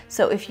showing,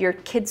 so if your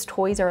kids'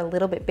 toys are a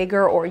little bit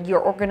bigger, or you're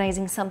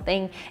organizing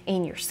something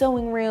in your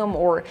sewing room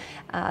or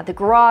the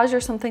garage or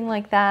something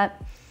like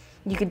that,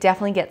 you could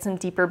definitely get some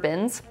deeper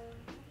bins.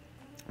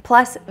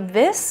 Plus,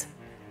 this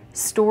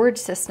storage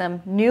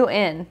system, new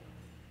in,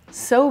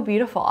 so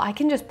beautiful. I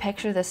can just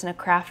picture this in a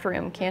craft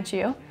room, can't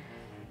you?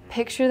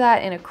 Picture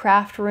that in a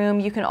craft room.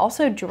 You can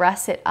also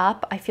dress it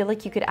up. I feel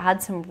like you could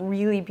add some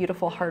really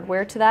beautiful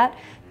hardware to that,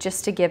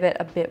 just to give it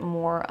a bit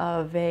more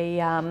of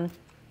a,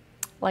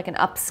 like an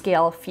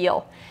upscale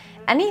feel.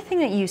 Anything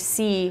that you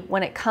see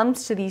when it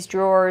comes to these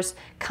drawers,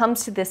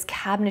 comes to this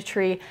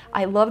cabinetry,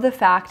 I love the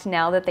fact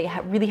now that they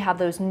really have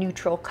those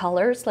neutral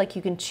colors. Like,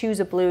 you can choose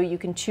a blue, you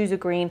can choose a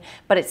green,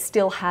 but it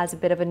still has a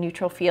bit of a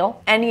neutral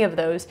feel. Any of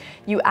those,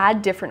 you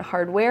add different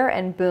hardware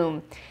and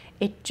boom,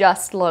 it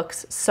just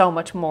looks so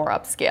much more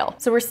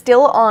upscale. So we're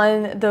still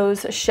on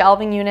those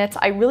shelving units.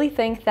 I really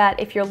think that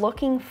if you're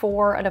looking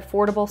for an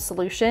affordable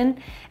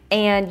solution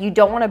and you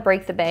don't want to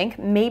break the bank,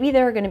 maybe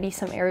there are going to be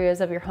some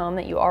areas of your home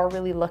that you are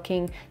really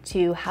looking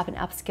to have an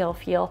upscale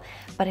feel.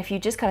 But if you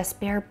just got a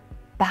spare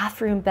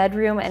bathroom,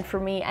 bedroom, and for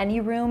me, any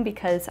room,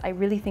 because I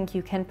really think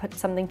you can put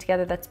something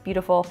together that's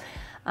beautiful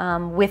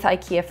with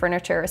IKEA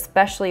furniture,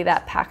 especially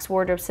that PAX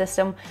wardrobe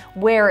system,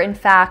 where in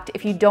fact,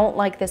 if you don't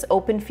like this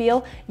open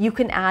feel, you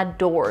can add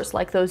doors,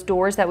 like those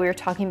doors that we were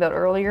talking about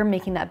earlier,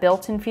 making that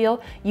built-in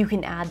feel, you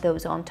can add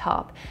those on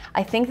top.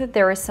 I think that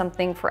there is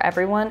something for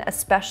everyone,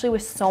 especially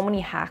with so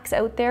many hacks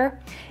out there.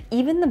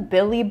 Even the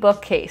Billy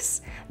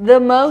bookcase, the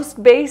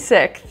most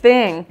basic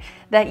thing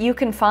that you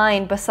can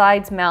find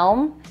besides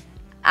Malm,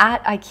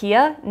 at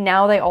IKEA,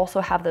 now they also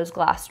have those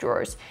glass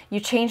drawers. You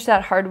change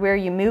that hardware,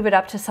 you move it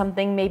up to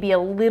something maybe a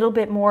little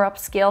bit more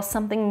upscale,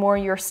 something more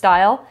your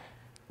style.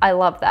 I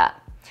love that.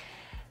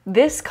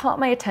 This caught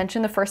my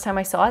attention the first time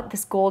I saw it,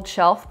 this gold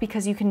shelf,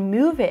 because you can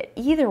move it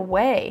either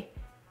way.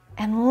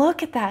 And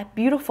look at that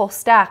beautiful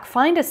stack.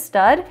 Find a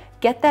stud,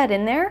 get that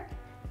in there,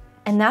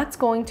 and that's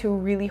going to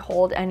really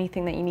hold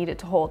anything that you need it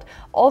to hold.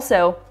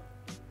 Also,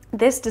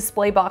 this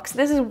display box,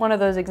 this is one of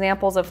those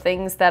examples of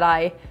things that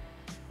I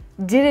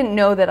didn't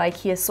know that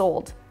IKEA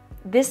sold.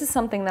 this is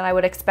something that I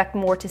would expect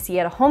more to see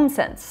at a home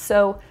sense.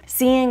 So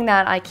seeing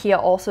that IKEA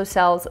also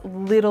sells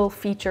little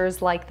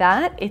features like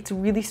that, it's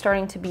really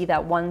starting to be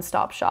that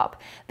one-stop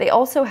shop. They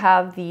also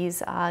have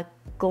these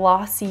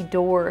glossy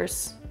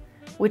doors,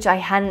 which I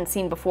hadn't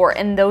seen before.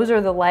 And those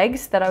are the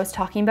legs that I was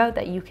talking about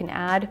that you can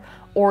add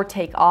or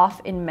take off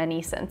in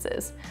many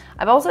senses.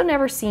 I've also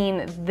never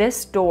seen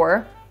this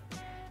door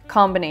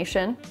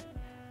combination.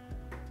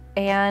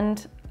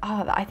 And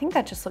I think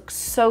that just looks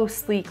so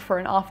sleek for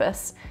an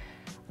office.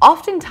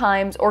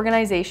 Oftentimes,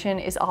 organization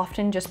is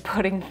often just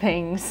putting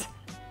things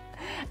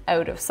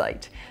out of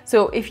sight.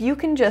 So if you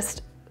can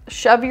just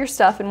shove your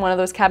stuff in one of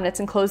those cabinets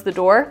and close the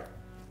door,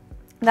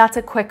 that's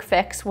a quick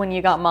fix when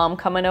you got mom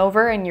coming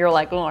over and you're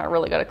like, oh, I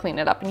really gotta clean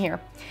it up in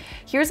here.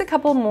 Here's a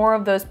couple more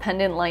of those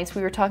pendant lights.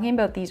 We were talking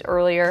about these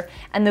earlier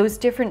and those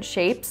different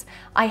shapes.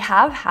 I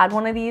have had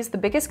one of these. The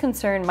biggest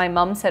concern my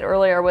mom said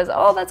earlier was,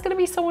 oh, that's gonna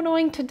be so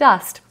annoying to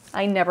dust.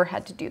 I never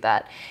had to do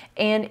that.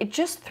 And it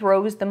just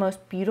throws the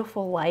most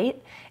beautiful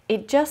light.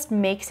 It just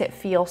makes it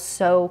feel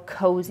so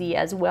cozy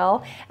as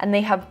well. And they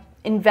have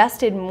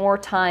invested more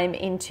time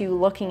into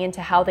looking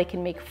into how they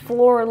can make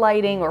floor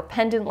lighting or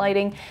pendant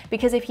lighting,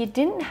 because if you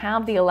didn't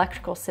have the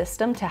electrical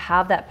system to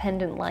have that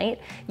pendant light,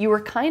 you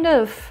were kind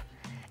of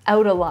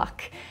out of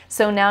luck.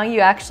 So now you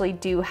actually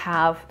do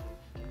have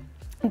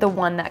the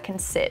one that can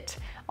sit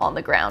on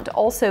the ground.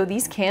 Also,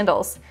 these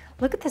candles,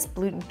 look at this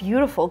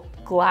beautiful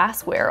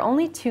glassware,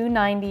 only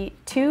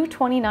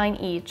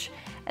 $2.29 each.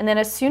 And then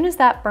as soon as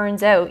that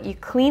burns out, you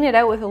clean it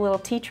out with a little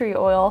tea tree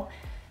oil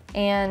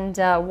and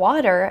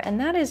water, and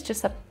that is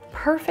just a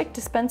perfect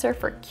dispenser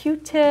for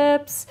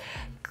Q-tips,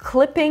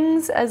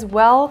 clippings as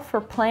well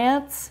for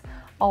plants,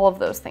 all of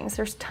those things.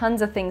 There's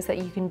tons of things that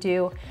you can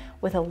do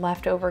with a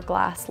leftover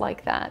glass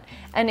like that.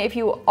 And if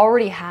you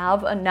already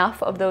have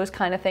enough of those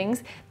kind of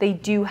things, they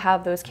do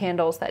have those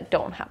candles that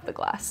don't have the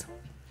glass.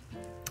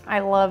 I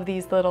love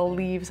these little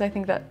leaves. I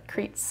think that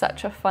creates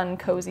such a fun,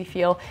 cozy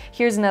feel.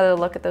 Here's another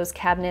look at those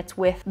cabinets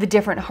with the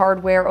different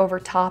hardware over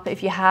top.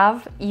 If you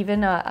have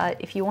even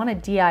if you want a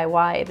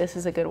DIY, this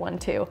is a good one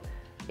too.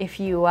 If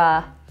you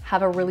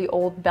have a really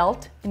old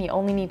belt and you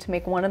only need to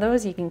make one of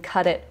those, you can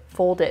cut it,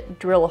 fold it,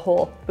 drill a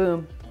hole,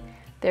 boom.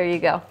 There you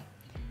go.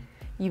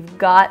 You've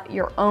got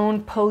your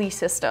own pulley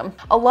system.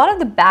 A lot of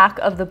the back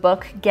of the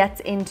book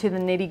gets into the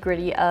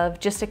nitty-gritty of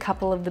just a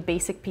couple of the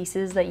basic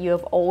pieces that you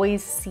have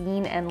always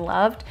seen and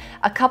loved.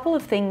 A couple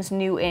of things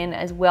new in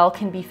as well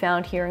can be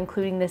found here,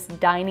 including this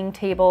dining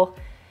table.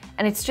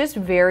 And it's just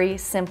very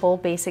simple,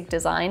 basic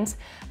designs.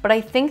 But I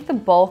think the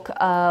bulk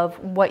of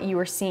what you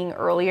were seeing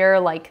earlier,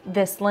 like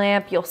this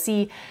lamp, you'll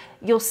see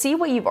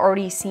what you've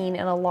already seen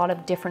in a lot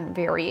of different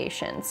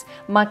variations,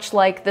 much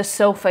like the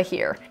sofa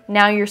here.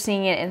 Now you're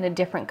seeing it in a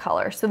different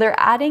color. So they're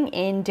adding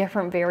in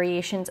different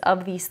variations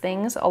of these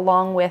things,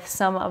 along with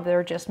some of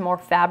their just more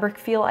fabric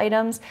feel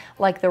items,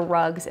 like the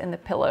rugs and the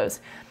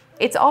pillows.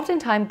 It's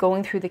oftentimes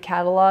going through the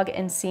catalog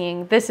and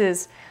seeing, this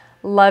is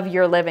love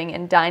your living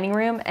and dining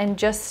room, and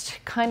just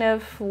kind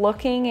of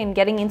looking and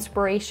getting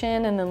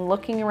inspiration and then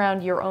looking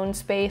around your own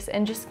space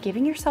and just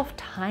giving yourself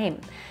time.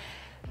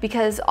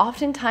 Because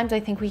oftentimes I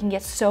think we can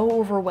get so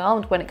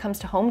overwhelmed when it comes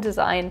to home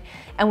design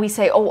and we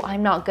say, oh,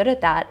 I'm not good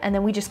at that. And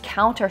then we just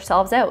count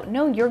ourselves out.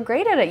 No, you're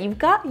great at it. You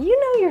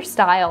know your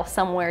style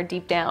somewhere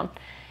deep down.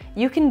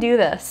 You can do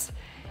this.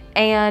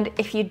 And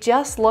if you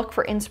just look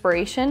for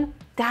inspiration,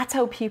 that's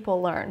how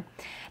people learn.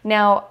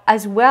 Now,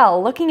 as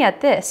well, looking at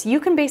this, you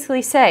can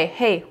basically say,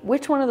 hey,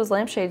 which one of those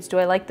lampshades do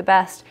I like the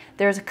best?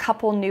 There's a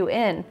couple new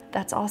in.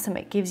 That's awesome.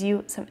 It gives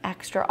you some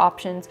extra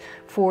options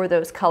for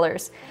those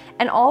colors.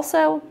 And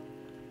also,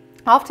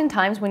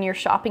 oftentimes when you're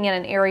shopping in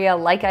an area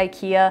like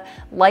IKEA,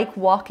 like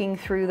walking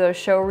through those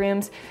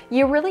showrooms,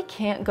 you really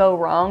can't go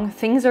wrong.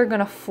 Things are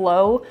gonna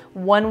flow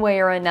one way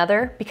or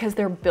another because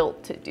they're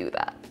built to do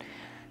that.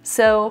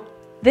 So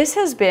this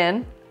has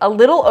been a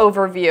little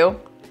overview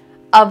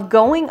of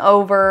going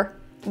over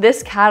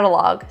this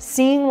catalog,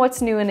 seeing what's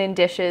new in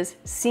dishes,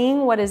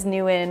 seeing what is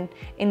new in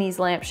these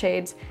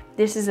lampshades.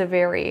 This is a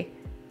very,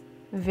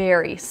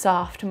 very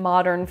soft,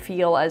 modern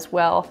feel as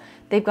well.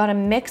 They've got a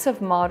mix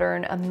of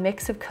modern, a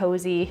mix of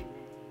cozy,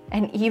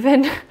 and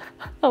even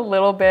a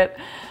little bit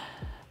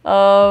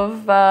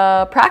of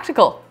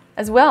practical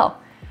as well.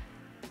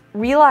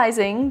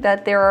 Realizing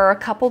that there are a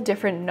couple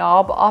different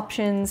knob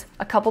options,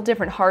 a couple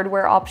different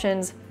hardware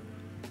options.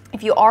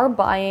 If you are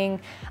buying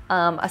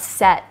a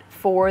set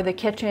for the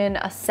kitchen,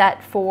 a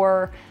set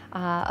for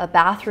a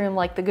bathroom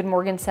like the Good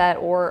Morgan set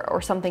or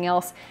something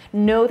else,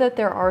 know that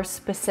there are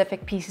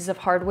specific pieces of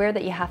hardware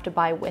that you have to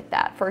buy with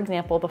that. For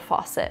example, the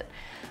faucet.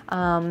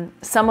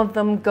 Some of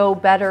them go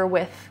better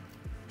with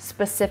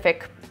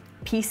specific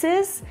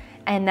pieces,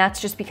 and that's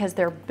just because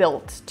they're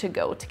built to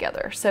go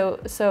together.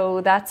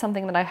 So that's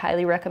something that I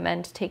highly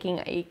recommend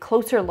taking a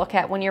closer look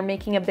at when you're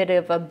making a bit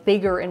of a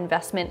bigger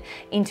investment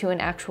into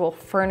an actual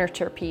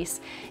furniture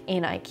piece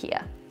in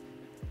IKEA.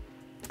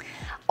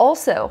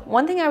 Also,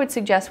 one thing I would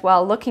suggest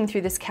while looking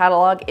through this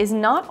catalog is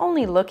not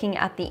only looking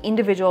at the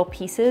individual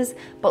pieces,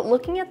 but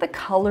looking at the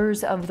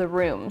colors of the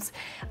rooms.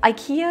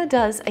 IKEA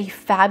does a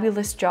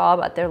fabulous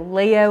job at their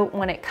layout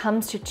when it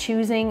comes to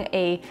choosing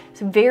a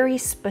very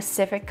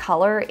specific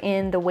color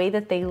in the way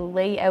that they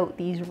lay out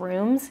these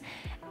rooms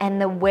and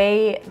the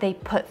way they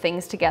put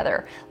things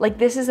together. Like,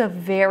 this is a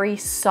very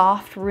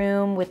soft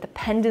room with the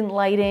pendant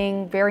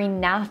lighting, very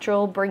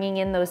natural, bringing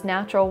in those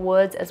natural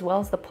woods as well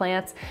as the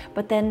plants.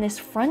 But then this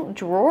front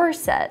drawer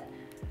set,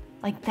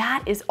 like,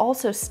 that is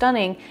also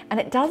stunning,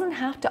 and it doesn't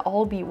have to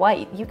all be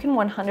white. You can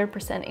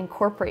 100%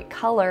 incorporate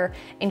color,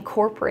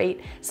 incorporate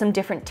some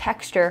different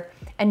texture,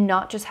 and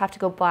not just have to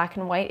go black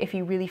and white if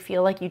you really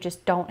feel like you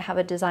just don't have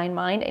a design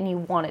mind and you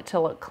want it to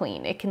look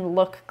clean. It can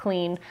look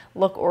clean,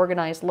 look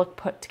organized, look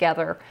put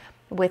together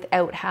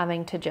without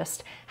having to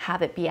just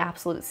have it be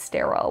absolute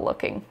sterile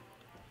looking.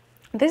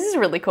 This is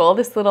really cool,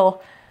 this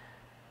little,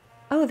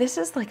 oh, this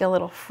is like a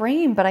little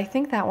frame, but I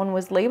think that one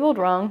was labeled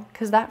wrong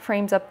because that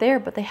frame's up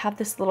there, but they have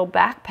this little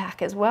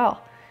backpack as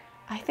well.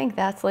 I think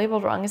that's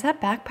labeled wrong. Is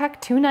that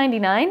backpack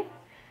 $2.99?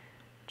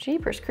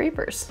 Jeepers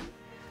creepers.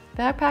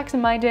 Backpacks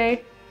in my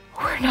day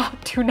were not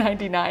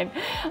 $2.99.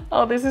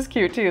 Oh, this is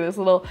cute too, this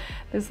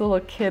little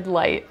kid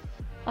light.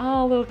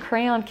 Oh, little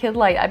crayon kid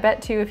light. I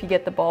bet too if you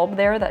get the bulb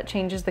there that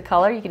changes the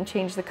color, you can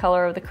change the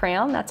color of the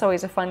crayon. That's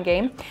always a fun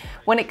game.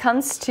 When it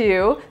comes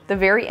to the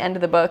very end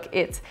of the book,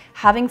 it's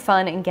having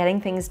fun and getting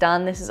things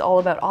done. This is all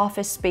about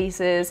office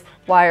spaces,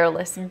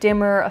 wireless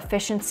dimmer,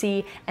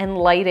 efficiency, and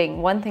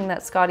lighting. One thing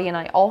that Scotty and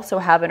I also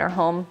have in our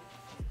home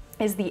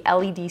is the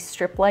LED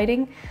strip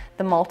lighting,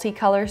 the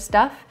multicolor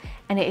stuff,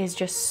 and it is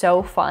just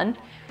so fun.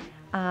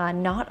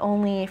 Not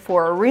only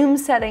for a room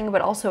setting,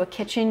 but also a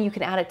kitchen. You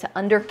can add it to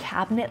under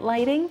cabinet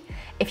lighting.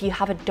 If you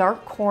have a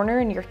dark corner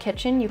in your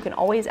kitchen, you can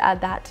always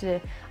add that to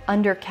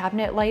under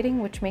cabinet lighting,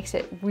 which makes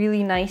it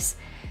really nice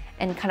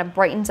and kind of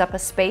brightens up a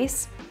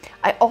space.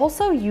 I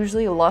also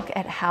usually look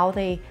at how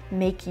they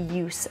make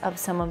use of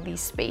some of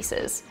these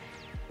spaces,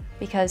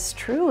 because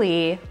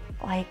truly,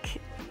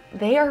 like,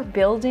 they are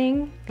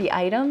building the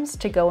items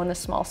to go in the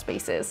small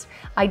spaces.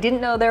 I didn't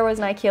know there was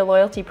an IKEA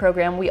loyalty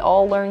program. We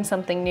all learned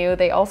something new.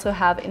 They also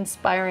have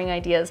inspiring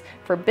ideas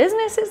for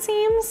business, it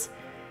seems.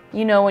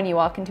 You know when you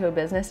walk into a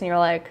business and you're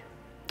like,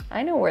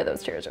 I know where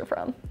those chairs are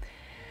from.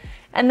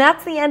 And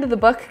that's the end of the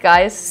book,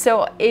 guys.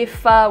 So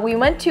if we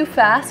went too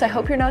fast, I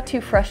hope you're not too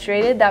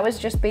frustrated. That was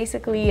just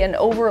basically an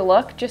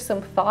overlook, just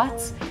some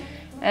thoughts.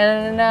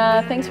 And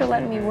thanks for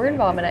letting me word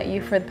vomit at you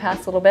for the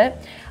past little bit.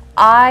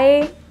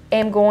 I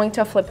am going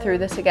to flip through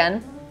this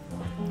again.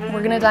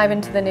 We're gonna dive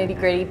into the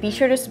nitty-gritty. Be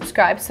sure to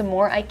subscribe. Some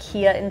more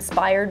IKEA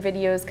inspired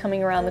videos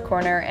coming around the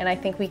corner, and I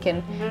think we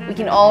can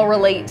all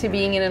relate to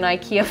being in an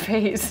IKEA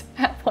phase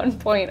at one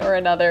point or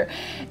another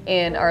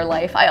in our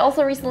life. I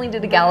also recently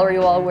did a gallery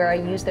wall where I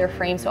used their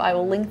frame, so I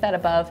will link that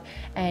above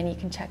and you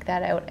can check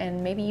that out,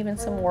 and maybe even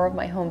some more of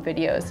my home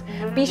videos.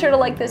 Be sure to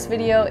like this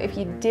video if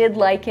you did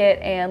like it,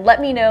 and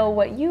let me know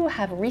what you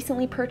have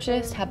recently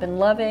purchased, have been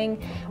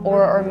loving,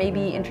 or are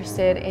maybe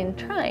interested in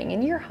trying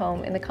in your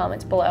home in the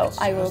comments below.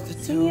 I will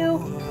see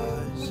you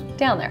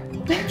down there.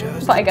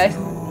 Bye, guys.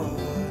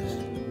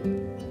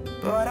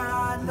 But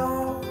I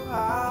know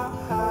I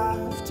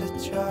have to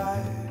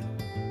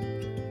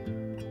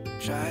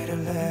try to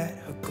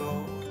let